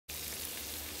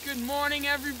Good morning,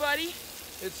 everybody.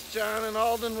 It's John and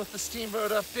Alden with the Steamboat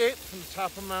update from the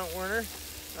top of Mount Werner.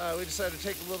 We decided to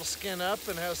take a little skin up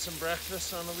and have some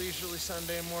breakfast on a leisurely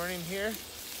Sunday morning here.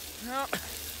 Yep.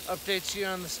 Updates you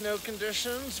on the snow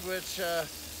conditions, which I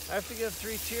have to give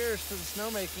 3 cheers to the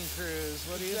snowmaking crews.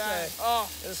 What do you say? Oh,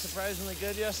 It was surprisingly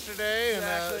good yesterday, and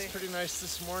Exactly. it's pretty nice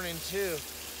this morning too.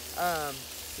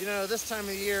 You know, this time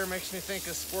of year makes me think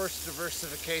of sports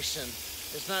diversification.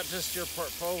 It's not just your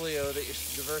portfolio that you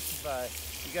should diversify.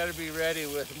 You got to be ready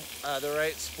with the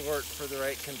right sport for the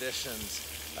right conditions,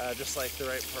 just like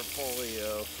the right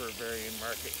portfolio for varying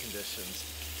market conditions.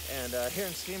 And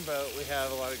here in Steamboat, we have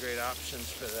a lot of great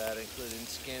options for that, including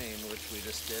skinning, which we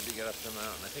just did to get up the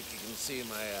mountain. I think you can see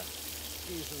my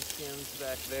skis and skins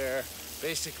back there.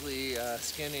 Basically,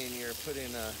 skinning, you're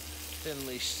putting a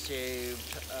thinly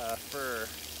shaved fur,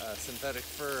 synthetic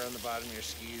fur on the bottom of your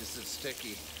skis that's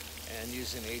sticky, and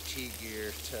using AT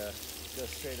gear to go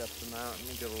straight up the mountain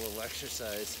and get a little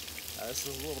exercise. This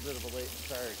is a little bit of a late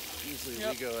start. Usually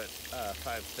we go at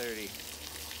 5:30,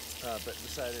 but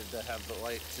decided to have the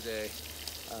light today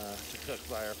to cook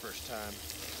by our first time.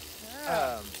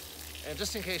 yeah. And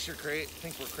just in case you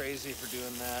think we're crazy for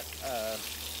doing that,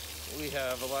 we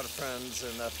have a lot of friends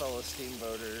and fellow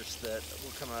steamboaters that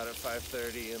will come out at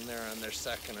 5:30 and they're on their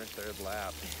second or third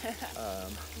lap.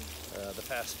 The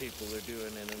fast people are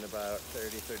doing it in about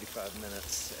 30-35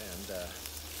 minutes, and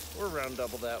we're around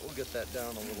double that. We'll get that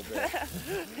down a little bit.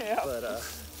 Yeah. But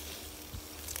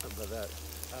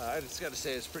I just got to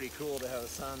say, it's pretty cool to have a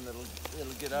son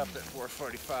that'll get up at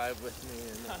 4:45 with me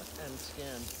and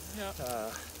skin.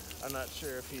 Yep. I'm not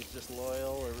sure if he's just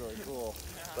loyal or really cool,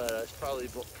 but it's probably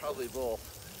both.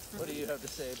 What do you have to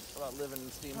say about living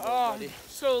in Steamboat, Oh, buddy? I'm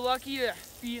so lucky to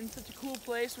be in such a cool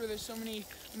place where there's so many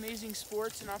amazing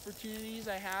sports and opportunities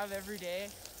I have every day.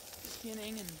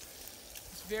 Skinning, and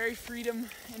it's very freedom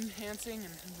enhancing,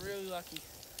 and I'm really lucky.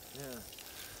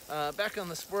 Yeah. Back on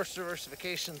the sports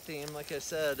diversification theme, like I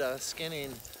said,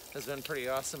 skinning has been pretty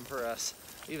awesome for us.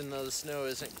 Even though the snow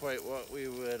isn't quite what we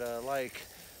would like,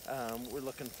 we're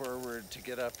looking forward to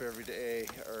get up every day,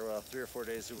 or 3 or 4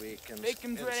 days a week, and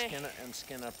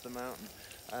skin up the mountain.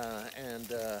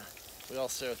 We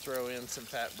also throw in some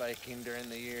fat biking during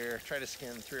the year. Try to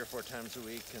skin 3 or 4 times a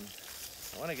week, and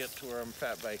I want to get to where I'm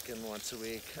fat biking once a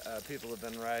week. People have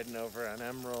been riding over on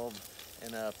Emerald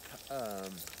and up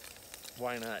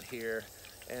Why Not here,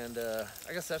 and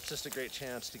I guess that's just a great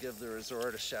chance to give the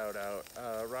resort a shout out.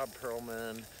 Rob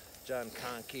Perlman, John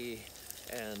Conkey,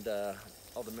 and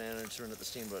all the management at the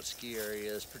Steamboat ski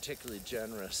area is particularly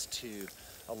generous to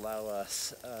allow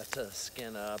us to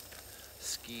skin up,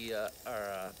 ski up,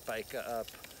 or bike up.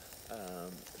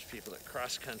 There's people that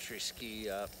cross-country ski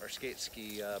up or skate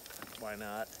ski up. Why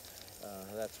not?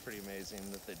 That's pretty amazing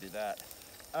that they do that.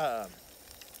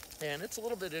 And it's a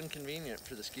little bit inconvenient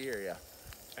for the ski area,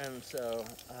 and so,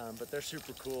 but they're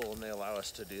super cool and they allow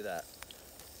us to do that.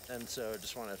 And so I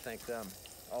just want to thank them.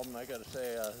 Alden, I gotta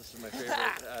say, this is my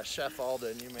favorite Chef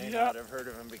Alden. You may not have heard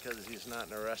of him because he's not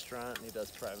in a restaurant and he does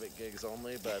private gigs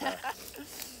only, but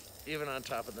even on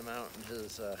top of the mountain,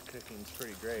 his cooking's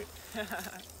pretty great.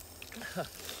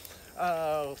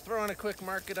 Throw in a quick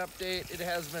market update. It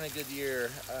has been a good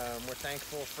year. We're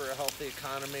thankful for a healthy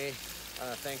economy,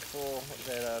 thankful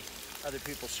that other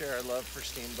people share our love for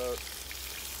Steamboat,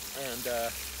 and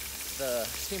the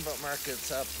Steamboat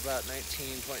market's up about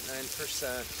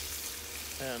 19.9%.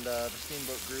 And the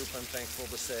Steamboat Group, I'm thankful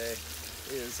to say,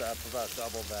 is up about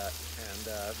double that,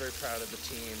 and very proud of the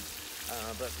team,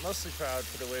 but mostly proud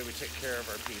for the way we take care of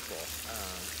our people.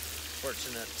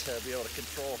 Fortunate to be able to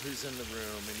control who's in the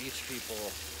room, and each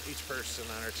person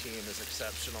on our team is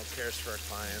exceptional, cares for our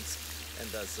clients, and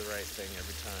does the right thing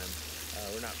every time.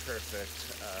 We're not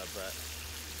perfect, but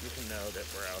you can know that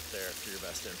we're out there for your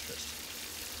best interest.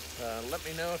 Let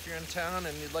me know if you're in town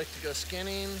and you'd like to go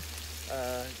skinning,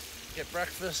 get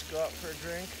breakfast, go out for a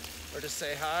drink, or just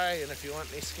say hi. And if you want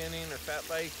any skinning or fat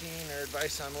biking or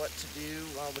advice on what to do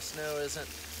while the snow isn't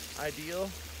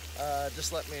ideal,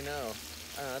 just let me know.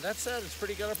 That said, it's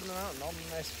pretty good up in the mountain. Alden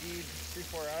and I skied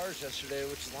 3-4 hours yesterday,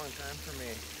 which is a long time for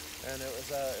me, and it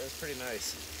was pretty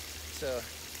nice. So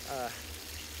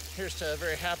here's to a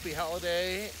very happy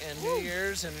holiday and New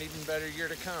Year's, and an even better year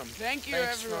to come. Thank you,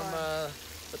 Thanks everyone. from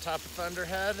the top of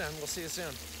Thunderhead, and we'll see you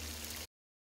soon.